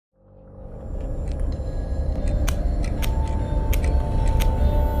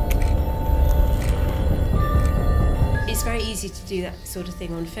very easy to do that sort of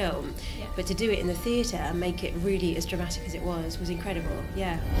thing on film, but to do it in the theatre and make it really as dramatic as it was incredible,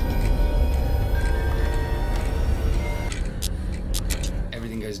 yeah.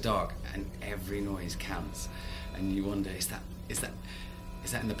 Everything goes dark and every noise counts, and you wonder, is that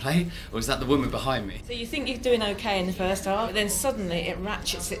in the play, or is that the woman behind me? So you think you're doing okay in the first half, but then suddenly it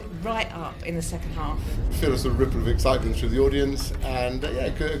ratchets it right up in the second half. Feel a sort of ripple of excitement through the audience, and a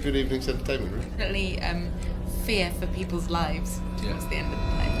good evening's entertainment, really. Definitely fear for people's lives towards the end of the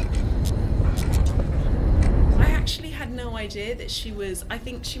play. I actually had no idea that she was, I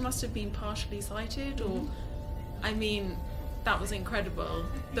think she must have been partially sighted, or, I mean, that was incredible.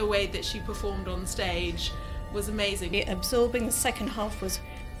 The way that she performed on stage was amazing. Absorbing the second half was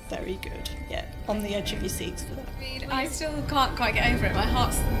very good, on the edge of your seats for that. I still can't quite get over it. My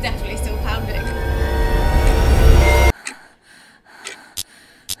heart's definitely